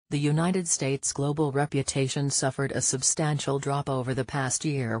The United States' global reputation suffered a substantial drop over the past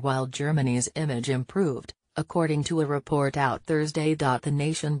year while Germany's image improved, according to a report out Thursday. The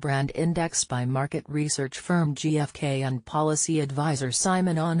Nation Brand Index by market research firm GfK and policy advisor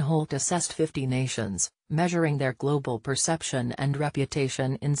Simon Anholt assessed 50 nations, measuring their global perception and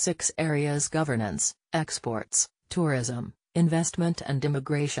reputation in 6 areas: governance, exports, tourism, investment and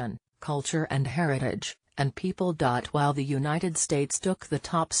immigration, culture and heritage, and people. While the United States took the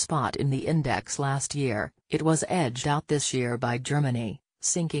top spot in the index last year, it was edged out this year by Germany,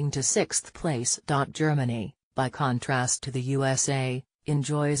 sinking to 6th place. Germany, by contrast to the USA,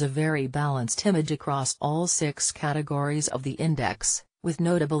 enjoys a very balanced image across all 6 categories of the index, with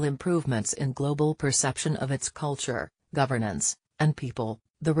notable improvements in global perception of its culture, governance, and people,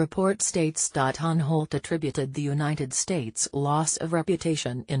 the report states. Anholt attributed the United States' loss of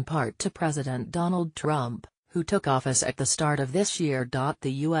reputation in part to President Donald Trump, who took office at the start of this year.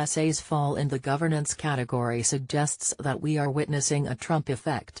 The USA's fall in the governance category suggests that we are witnessing a Trump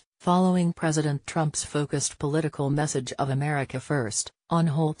effect, following President Trump's focused political message of America First,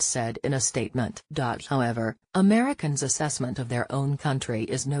 Anholt said in a statement. However, Americans' assessment of their own country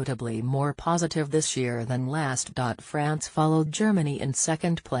is notably more positive this year than last. France followed Germany in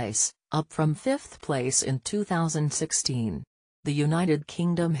 2nd place, up from 5th place in 2016. The United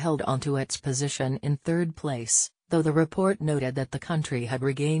Kingdom held onto its position in 3rd place, though the report noted that the country had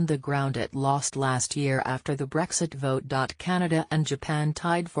regained the ground it lost last year after the Brexit vote. Canada and Japan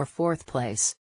tied for 4th place.